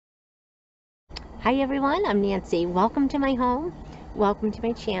Hi everyone, I'm Nancy. Welcome to my home, welcome to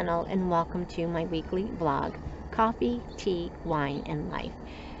my channel, and welcome to my weekly vlog, Coffee, Tea, Wine, and Life.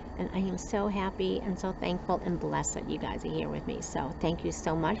 And I am so happy and so thankful and blessed that you guys are here with me. So thank you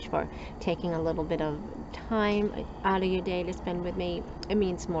so much for taking a little bit of time out of your day to spend with me. It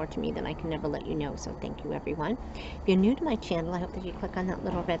means more to me than I can ever let you know. So thank you everyone. If you're new to my channel, I hope that you click on that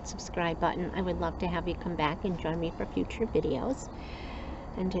little red subscribe button. I would love to have you come back and join me for future videos.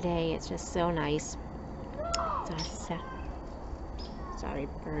 And today it's just so nice. Sorry,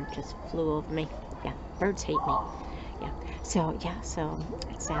 bird just flew over me. Yeah, birds hate me. So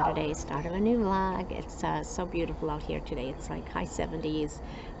it's Saturday, start of a new vlog. It's so beautiful out here today. It's like high 70s.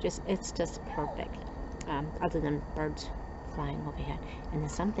 It's just perfect. Other than birds flying overhead. And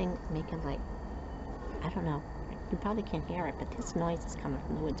there's something making like, I don't know. You probably can't hear it, but this noise is coming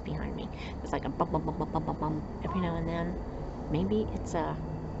from the woods behind me. It's like a bum bum bum bum bum bum bum every now and then. Maybe it's a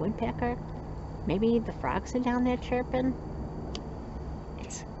woodpecker. Maybe the frogs are down there chirping.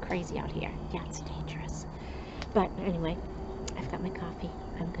 It's crazy out here. Yeah, it's dangerous. But anyway, I've got my coffee.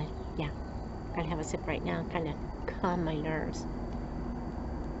 I'm good. Yeah. Gotta have a sip right now, kind of calm my nerves.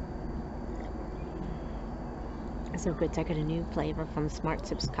 So good. I got a new flavor from Smart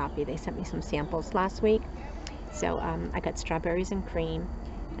Sips Coffee. They sent me some samples last week. So I got strawberries and cream.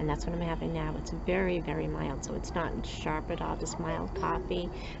 And that's what I'm having now. It's very, very mild, so it's not sharp at all, just mild coffee,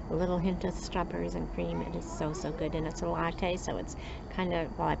 a little hint of strawberries and cream. It is so, so good, and it's a latte, so it's kind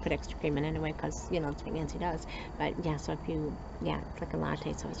of, well, I put extra cream in anyway, because, you know, that's what Nancy does, but yeah, so if you, yeah, it's like a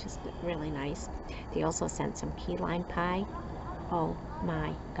latte, so it's just really nice. They also sent some key lime pie. Oh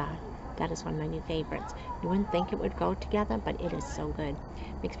my God, that is one of my new favorites. You wouldn't think it would go together, but it is so good.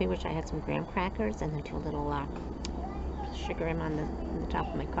 Makes me wish I had some graham crackers and the two little sugar them on the top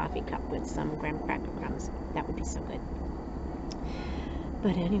of my coffee cup with some graham cracker crumbs. That would be so good.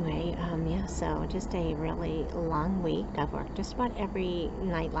 But anyway, yeah, so just a really long week. I've worked just about every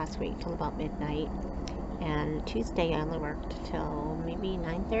night last week till about midnight. And Tuesday I only worked till maybe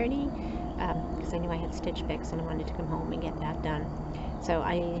 9:30 because I knew I had Stitch Fix and I wanted to come home and get that done. So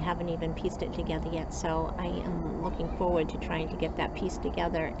I haven't even pieced it together yet, so I am looking forward to trying to get that pieced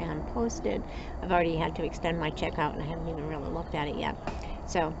together and posted. I've already had to extend my checkout and I haven't even really looked at it yet.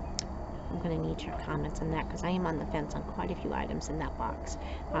 So I'm going to need your comments on that because I am on the fence on quite a few items in that box.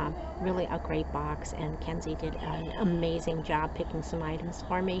 Really a great box, and Kenzie did an amazing job picking some items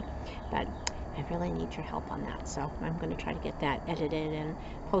for me, but I really need your help on that, so I'm going to try to get that edited and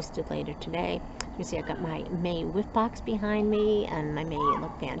posted later today. You see I got my May whiff box behind me, and my May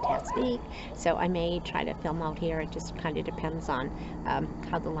look fantastic, so I may try to film out here. It just kind of depends on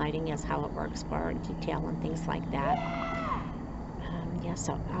how the lighting is, how it works for detail and things like that. Yeah,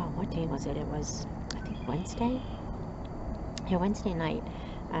 so, oh, what day was it? It was, I think, Wednesday? Yeah, Wednesday night,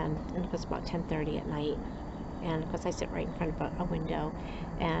 and it was about 10:30 at night, and of course I sit right in front of a window,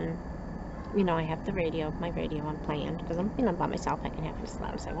 and you know, I have the radio, my radio on playing, because I'm, you know, by myself, I can have it as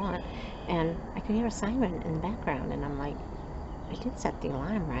loud as I want, and I can hear a siren in the background, and I'm like, I did set the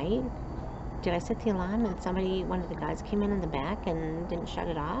alarm, right? Did I set the alarm, and one of the guys came in the back and didn't shut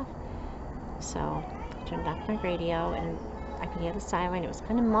it off? So, I turned off my radio, and I could hear the siren. It was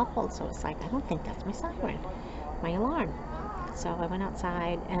kind of muffled, so it's like, I don't think that's my siren, my alarm. So I went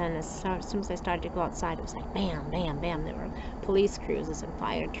outside, and as soon as I started to go outside, it was like bam, bam, bam. There were police cruisers and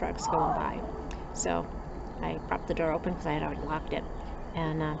fire trucks going by. So I propped the door open because I had already locked it.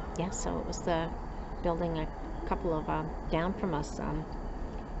 And yeah, so it was the building a couple of down from us.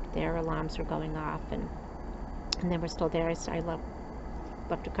 Their alarms were going off, and they were still there. I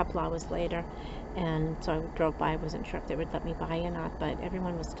left a couple hours later, and so I drove by. I wasn't sure if they would let me by or not, but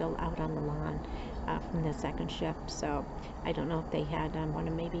everyone was still out on the lawn from their second shift, so I don't know if they had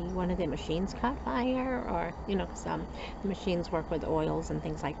maybe one of their machines caught fire, or, you know, because the machines work with oils and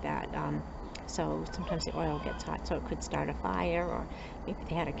things like that, so sometimes the oil gets hot, so it could start a fire, or maybe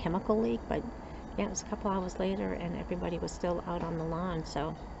they had a chemical leak. But yeah, it was a couple hours later, and everybody was still out on the lawn.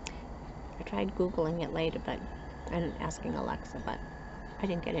 So I tried Googling it later, and asking Alexa, but I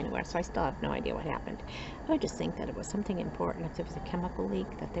didn't get anywhere, so I still have no idea what happened. I would just think that it was something important. If there was a chemical leak,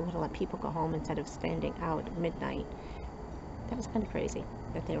 that they would have let people go home instead of standing out at midnight. That was kind of crazy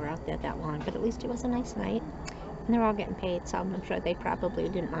that they were out there that long, but at least it was a nice night, and they're all getting paid, so I'm sure they probably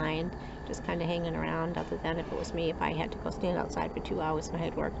didn't mind just kind of hanging around. Other than if it was me, if I had to go stand outside for 2 hours and I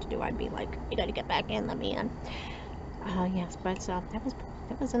had work to do, I'd be like, you gotta get back in, let me in. Yes, but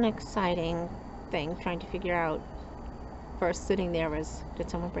that was an exciting thing, trying to figure out. First, sitting there was, did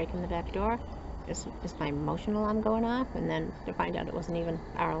someone break in the back door? Is my motion alarm going off? And then to find out it wasn't even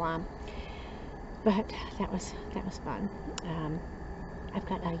our alarm. But that was fun. I've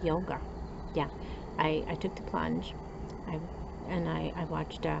got a yoga yeah, I took the plunge. I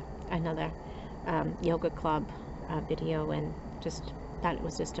watched another yoga club video, and just thought it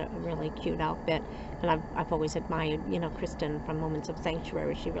was just a really cute outfit. And I've always admired, you know, Kristen from Moments of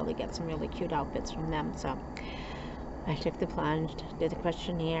Sanctuary. She really gets some really cute outfits from them. So I took the plunge, did the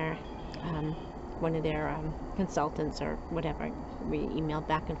questionnaire. One of their consultants or whatever, we emailed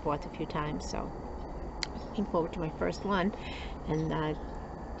back and forth a few times. So looking forward to my first one. And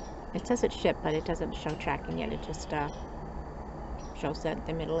it says it's shipped, but it doesn't show tracking yet. It just shows that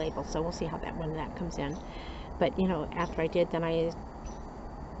the middle label. So we'll see how when that comes in. But you know, after I did, then I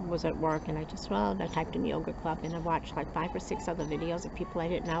was at work, and I typed in yoga club, and I watched like 5 or 6 other videos of people I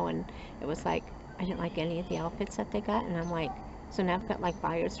didn't know, and it was like I didn't like any of the outfits that they got, and I'm like, so now I've got like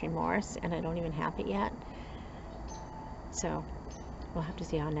buyer's remorse, and I don't even have it yet. So we'll have to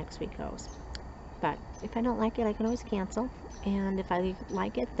see how next week goes. But if I don't like it, I can always cancel. And if I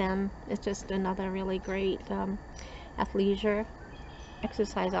like it, then it's just another really great athleisure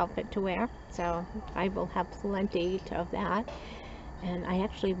exercise outfit to wear. So I will have plenty of that. And I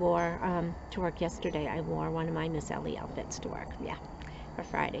actually wore to work yesterday. I wore one of my Miss Ellie outfits to work. Yeah, for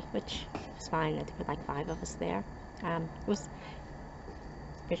Friday, which was fine. I think there were like 5 of us there. It was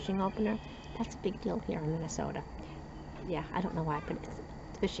fishing opener. That's a big deal here in Minnesota. Yeah, I don't know why, but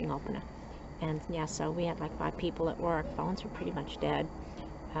it's fishing opener. And yeah, so we had like 5 people at work. Phones were pretty much dead.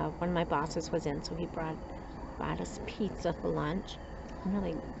 One of my bosses was in, so he brought us pizza for lunch. I'm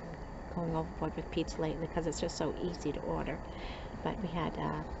really going overboard with pizza lately because it's just so easy to order. But we had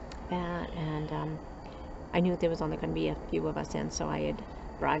that, and I knew there was only going to be a few of us in, so I had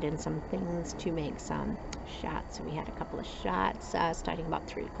brought in some things to make some shots. So we had a couple of shots starting about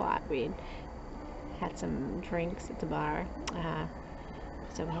 3 o'clock. We had some drinks at the bar.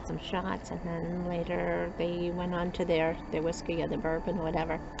 So we had some shots, and then later they went on to their whiskey or the bourbon or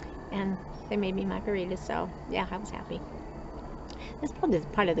whatever, and they made me margaritas. So yeah, I was happy. That's probably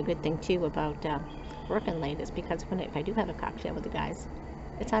part of the good thing too about working late, is because if I do have a cocktail with the guys,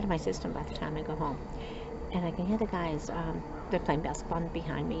 it's out of my system by the time I go home. And I can hear the guys, they're playing basketball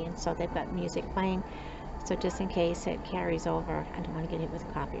behind me, and so they've got music playing. So just in case it carries over, I don't want to get hit with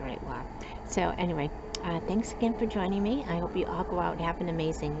copyright law. So anyway, thanks again for joining me. I hope you all go out and have an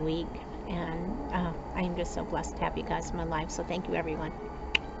amazing week. And I am just so blessed to have you guys in my life. So thank you, everyone.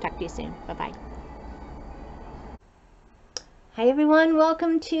 Talk to you soon. Bye-bye. Hi, everyone.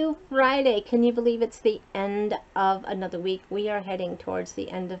 Welcome to Friday. Can you believe it's the end of another week? We are heading towards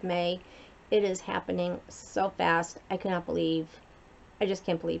the end of May. It is happening so fast. I just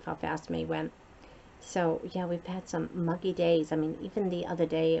can't believe how fast May went. So yeah, we've had some muggy days. I mean, even the other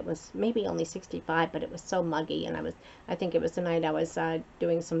day it was maybe only 65, but it was so muggy, and I think it was the night I was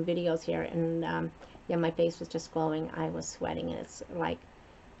doing some videos here, and yeah, my face was just glowing. I was sweating, and it's like,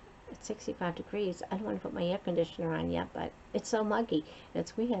 it's 65 degrees. I don't want to put my air conditioner on yet, but it's so muggy. And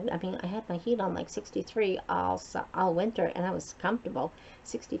it's weird. I mean, I had my heat on like 63 all winter, and I was comfortable.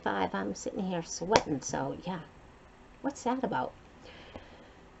 65, I'm sitting here sweating. So yeah, what's that about?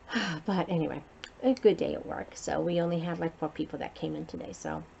 But anyway, a good day at work. So we only had like 4 people that came in today.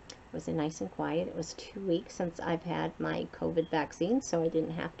 So it was nice and quiet. It was 2 weeks since I've had my COVID vaccine, so I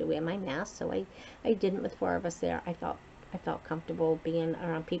didn't have to wear my mask. So I didn't with 4 of us there. I felt comfortable being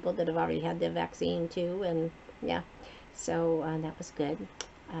around people that have already had their vaccine too, and yeah, so that was good.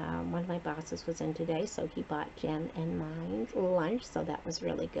 One of my bosses was in today, so he bought Jen and mine lunch, so that was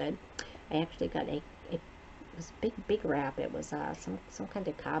really good. I actually got it was big wrap. It was some kind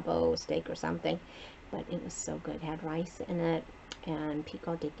of Cabo steak or something, but it was so good. It had rice in it, and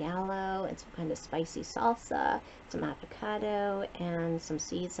pico de gallo, and some kind of spicy salsa, some avocado, and some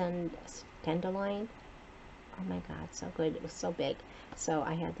seasoned tenderloin. Oh my God, so good. It was so big. So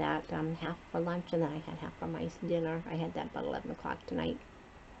I had that half for lunch, and then I had half for my dinner. I had that about 11 o'clock tonight.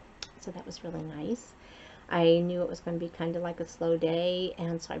 So that was really nice. I knew it was going to be kind of like a slow day,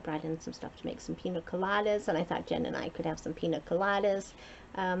 and so I brought in some stuff to make some pina coladas, and I thought Jen and I could have some pina coladas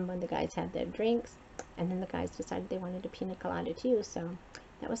when the guys had their drinks. And then the guys decided they wanted a pina colada too, so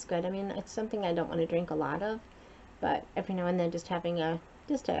that was good. I mean, it's something I don't want to drink a lot of, but every now and then just having a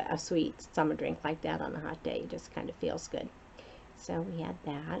sweet summer drink like that on a hot day just kind of feels good. So we had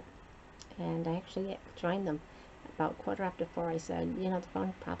that, and I actually joined them about 4:15. I said, you know, the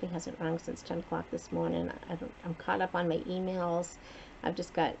phone probably hasn't rung since 10 o'clock this morning. I'm caught up on my emails. I've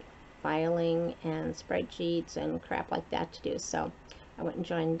just got filing and spreadsheets and crap like that to do. So I went and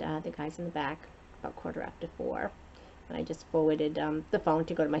joined the guys in the back about 4:15. And I just forwarded the phone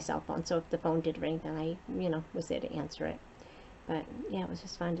to go to my cell phone. So if the phone did ring, then I, was there to answer it. But yeah, it was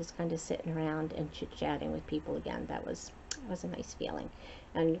just fun, just kind of sitting around and chit-chatting with people again. That was it was a nice feeling.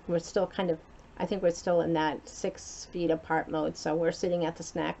 And we're still kind of, I think we're still in that 6 feet apart mode. So we're sitting at the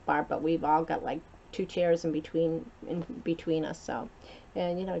snack bar, but we've all got like 2 chairs in between us. So,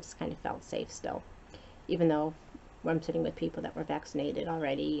 and you know, it just kind of felt safe still, even though I'm sitting with people that were vaccinated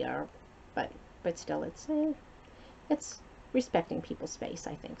already, or but still, it's respecting people's space,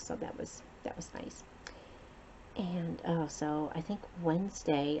 I think. So that was nice. And so I think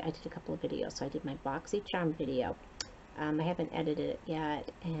Wednesday I did a couple of videos. So I did my Boxy Charm video. I haven't edited it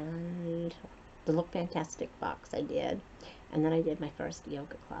yet, and the Look Fantastic box I did, and then I did my first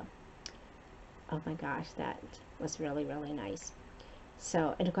yoga club. Oh my gosh, that was really, really nice.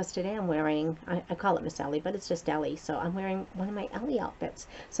 So, and of course today I'm wearing, I call it Miss Ellie, but it's just Ellie. So I'm wearing one of my Ellie outfits.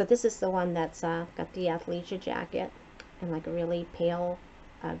 So this is the one that's got the athleisure jacket and like a really pale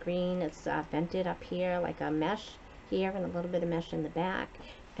green. It's vented up here, like a mesh here and a little bit of mesh in the back.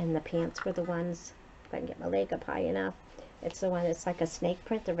 And the pants were the ones, if I can get my leg up high enough, it's the one that's like a snake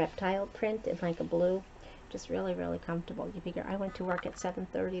print, the reptile print in like a blue. Just really, really comfortable. You figure I went to work at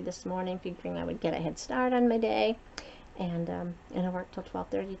 7:30 this morning, figuring I would get a head start on my day. And I worked till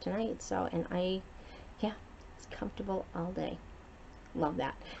 12:30 tonight. So, and yeah, it's comfortable all day. Love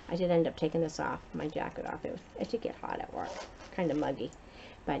that. I did end up taking this off, my jacket off. It did get hot at work, kind of muggy.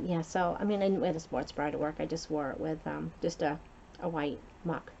 But yeah, so I mean, I didn't wear the sports bra to work. I just wore it with just a white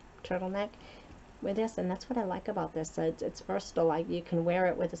mock turtleneck with this, and that's what I like about this. It's versatile. Like you can wear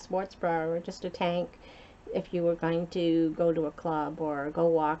it with a sports bra or just a tank if you were going to go to a club or go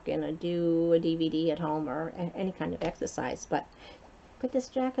walk and do a DVD at home or any kind of exercise. But put this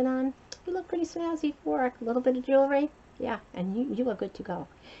jacket on, you look pretty snazzy for work. A little bit of jewelry, yeah, and you are good to go.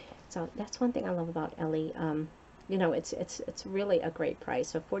 So that's one thing I love about Ellie. You know, it's really a great price.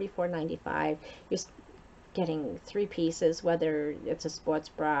 So $44.95. You're getting 3 pieces, whether it's a sports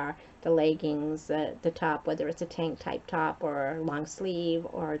bra, the leggings, the top, whether it's a tank type top or long sleeve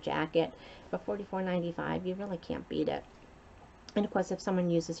or a jacket. For $44.95, you really can't beat it. And of course, if someone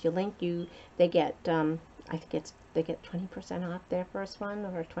uses your link, they get I think they get 20% off their first one,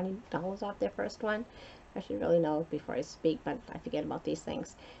 or $20 off their first one. I should really know before I speak, but I forget about these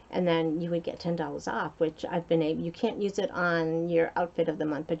things. And then you would get $10 off, which I've been able, you can't use it on your outfit of the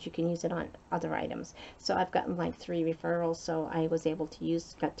month, but you can use it on other items. So I've gotten like 3 referrals, so I was able to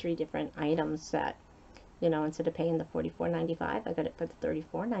got 3 different items that, you know, instead of paying the $44.95, I got it for the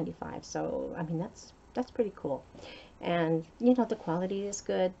 $34.95. So, I mean, that's pretty cool. And, you know, the quality is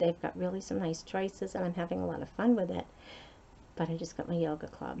good. They've got really some nice choices, and I'm having a lot of fun with it. But I just got my yoga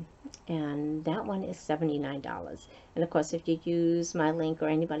club, and that one is $79. And of course, if you use my link or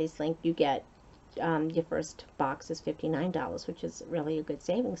anybody's link, you get your first box is $59, which is really a good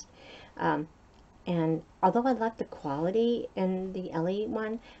savings. And although I like the quality in the Ellie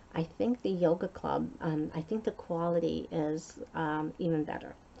one, I think the yoga club, I think the quality is even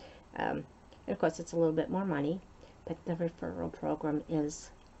better. And of course, it's a little bit more money, but the referral program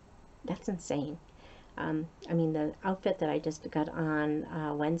that's insane. I mean, the outfit that I just got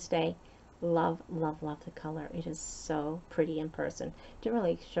on Wednesday, love, love, love the color. It is so pretty in person. Didn't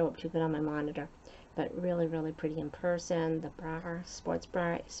really show up too good on my monitor, but really, really pretty in person. The bra, sports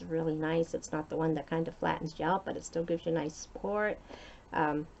bra, is really nice. It's not the one that kind of flattens you out, but it still gives you nice support.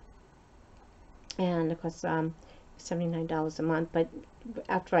 And of course, $79 a month. But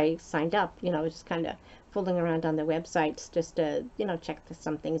after I signed up, you know, I was just kind of fooling around on the websites just to, you know, check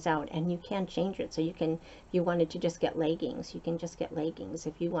some things out. And you can change it. So you can, if you wanted to just get leggings, you can just get leggings.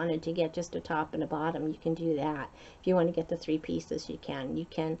 If you wanted to get just a top and a bottom, you can do that. If you want to get the 3 pieces, you can. You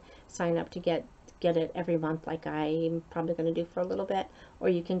can sign up to get it every month, like I'm probably going to do for a little bit, or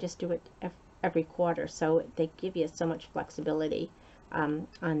you can just do it every quarter. So they give you so much flexibility on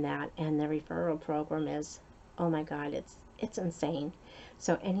that. And the referral program is, oh my God, it's insane.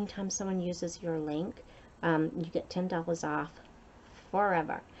 So anytime someone uses your link, you get $10 off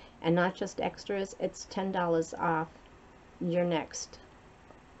forever. And not just extras, it's $10 off your next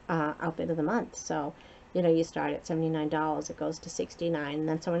outfit of the month. So, you know, you start at $79, it goes to $69, and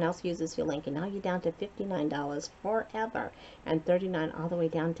then someone else uses your link, and now you're down to $59 forever, and $39 all the way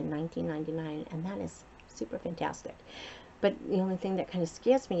down to $19.99, and that is super fantastic. But the only thing that kind of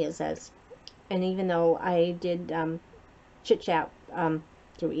scares me is and even though I did chit chat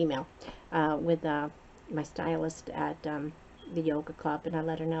through email with my stylist at the yoga club, and I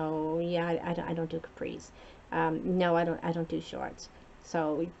let her know, yeah, I don't do capris. No, I don't do shorts.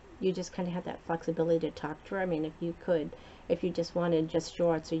 So you just kind of have that flexibility to talk to her. I mean, if if you just wanted just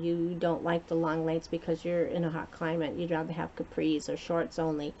shorts, or you don't like the long lengths because you're in a hot climate, you'd rather have capris or shorts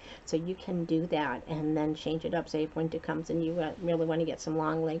only. So you can do that and then change it up. Say if winter comes and you really want to get some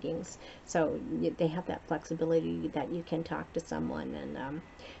long leggings, so they have that flexibility that you can talk to someone. And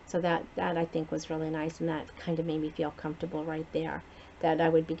so that I think was really nice, and that kind of made me feel comfortable right there, that I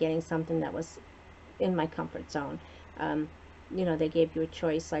would be getting something that was in my comfort zone. You know, they gave you a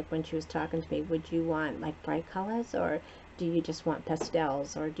choice, like when she was talking to me, would you want like bright colors, or do you just want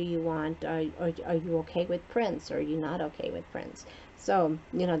pastels, or do you want, are you okay with prints, or are you not okay with prints? So,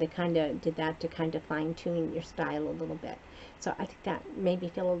 you know, they kind of did that to kind of fine tune your style a little bit. So I think that made me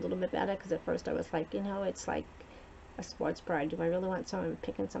feel a little bit better, because at first I was like, you know, it's like a sports bra. Do I really want someone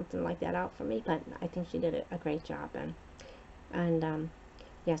picking something like that out for me? But I think she did a great job. And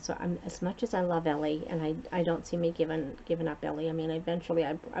yeah, so as much as I love Ellie, and I don't see me giving up Ellie. I mean, eventually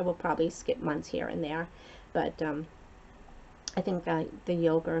I will probably skip months here and there, but I think the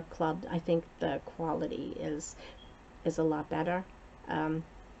yoga club, I think the quality is a lot better.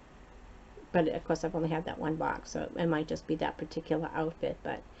 But of course I've only had that one box, so it might just be that particular outfit,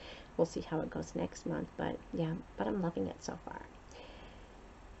 but we'll see how it goes next month. But yeah, but I'm loving it so far.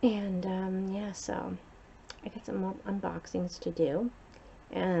 And yeah, so I got some more unboxings to do.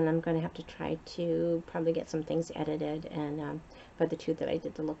 And I'm going to have to try to probably get some things edited, and for the two that I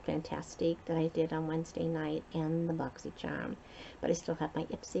did, the Look Fantastic that I did on Wednesday night, and the BoxyCharm. But I still have my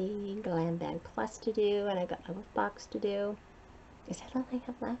Ipsy Glam Bag Plus to do, and I got my Wolf Box to do. Is that all I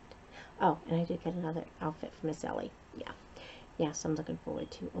have left? Oh, and I did get another outfit for Miss Ellie. Yeah, so I'm looking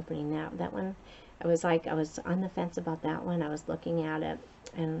forward to opening that one. I was on the fence about that one. I was looking at it,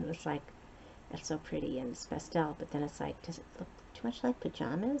 and it's like, it's so pretty, and it's pastel, but then it's like, does it look too much like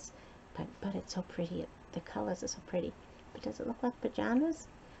pajamas? But it's so pretty. The colors are so pretty. But does it look like pajamas?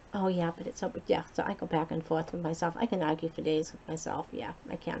 Oh yeah, but it's so, yeah, so I go back and forth with myself. I can argue for days with myself. Yeah,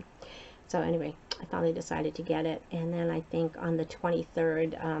 I can. So anyway, I finally decided to get it, and then I think on the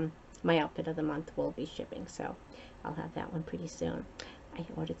 23rd, my outfit of the month will be shipping, so I'll have that one pretty soon. I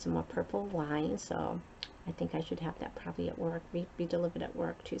ordered some more purple wine, so I think I should have that probably at work, be delivered at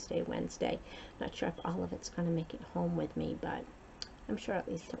work Tuesday, Wednesday. Not sure if all of it's going to make it home with me, but I'm sure at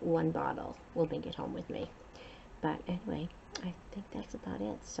least one bottle will make it home with me. But anyway, I think that's about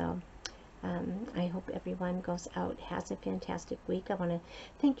it. So I hope everyone goes out, has a fantastic week. I want to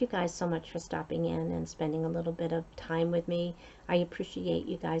thank you guys so much for stopping in and spending a little bit of time with me. I appreciate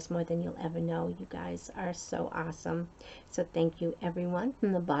you guys more than you'll ever know. You guys are so awesome. So thank you, everyone,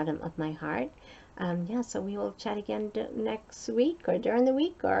 from the bottom of my heart. Yeah, so we will chat again next week, or during the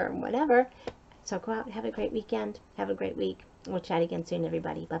week, or whatever. So go out, have a great weekend, have a great week. We'll chat again soon,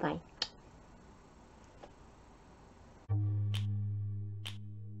 everybody. Bye-bye.